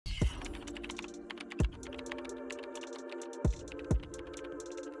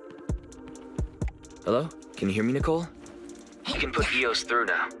Hello? Can you hear me, Nicole? You can put EOS through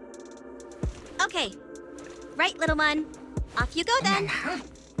now. Okay. Right, little one. Off you go then.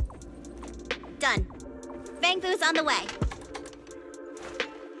 Done. Bang Boo's on the way.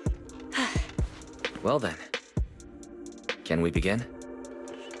 Well then. Can we begin?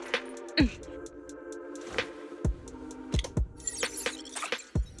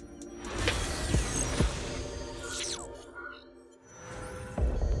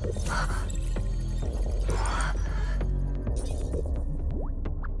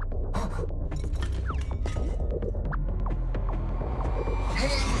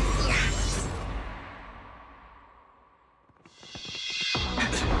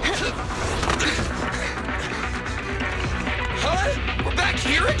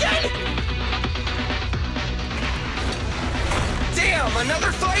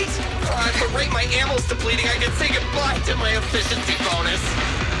 Another fight? At the rate my ammo's depleting, I can say goodbye to my efficiency bonus.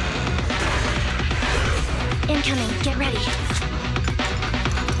 Incoming, get ready.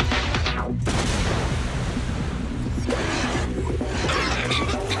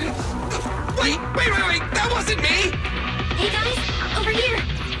 Wait, that wasn't me! Hey guys, over here!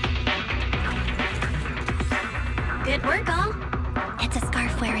 Good work, all. It's a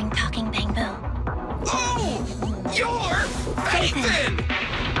scarf-wearing talking Bang Boo. Oh! You're Phaethon!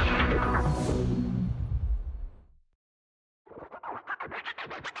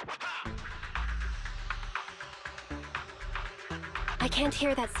 I can't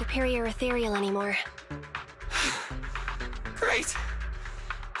hear that superior ethereal anymore. Great.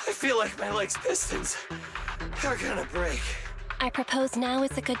 I feel like my leg's pistons are gonna break. I propose now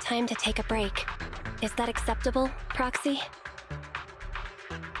is a good time to take a break. Is that acceptable, Proxy?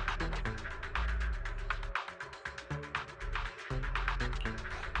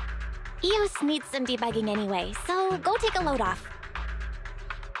 EOS needs some debugging anyway, so go take a load off.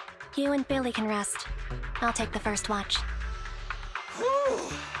 You and Billy can rest. I'll take the first watch.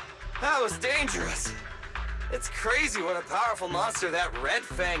 Whew, that was dangerous. It's crazy what a powerful monster that Red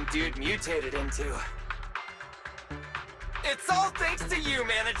Fang dude mutated into. It's all thanks to you,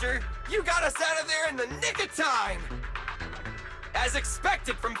 Manager. You got us out of there in the nick of time. As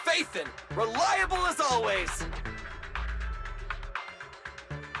expected from Phaethon, reliable as always.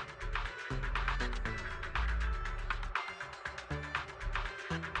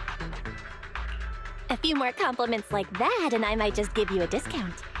 A few more compliments like that, and I might just give you a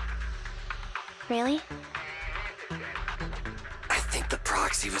discount. Really? I think the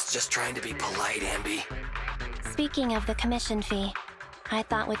Proxy was just trying to be polite, Anby. Speaking of the commission fee, I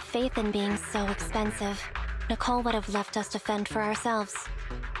thought with Phaethon being so expensive, Nicole would have left us to fend for ourselves.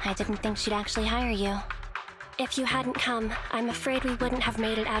 I didn't think she'd actually hire you. If you hadn't come, I'm afraid we wouldn't have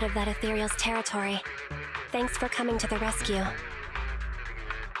made it out of that ethereal's territory. Thanks for coming to the rescue.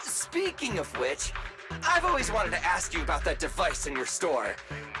 Speaking of which, I've always wanted to ask you about that device in your store.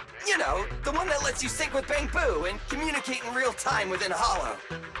 You know, the one that lets you sync with Bang Boo and communicate in real time within Hollow.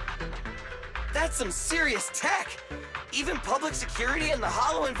 That's some serious tech. Even public security and the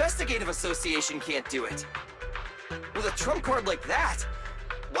Hollow Investigative Association can't do it. With a trump card like that,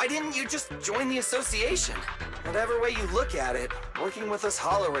 why didn't you just join the association? Whatever way you look at it, working with us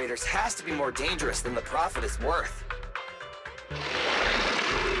Hollow Raiders has to be more dangerous than the profit is worth.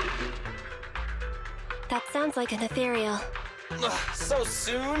 That sounds like an ethereal. Ugh, so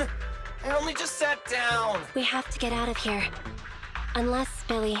soon? I only just sat down. We have to get out of here. Unless,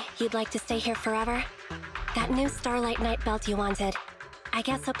 Billy, you'd like to stay here forever? That new Starlight Night belt you wanted. I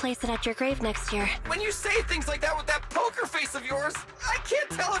guess I'll place it at your grave next year. When you say things like that with that poker face of yours, I can't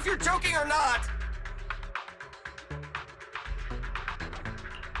tell if you're joking or not.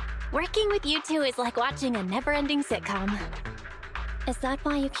 Working with you two is like watching a never-ending sitcom. Is that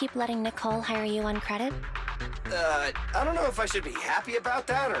why you keep letting Nicole hire you on credit? I don't know if I should be happy about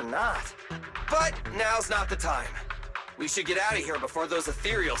that or not. But now's not the time. We should get out of here before those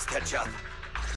ethereals catch up.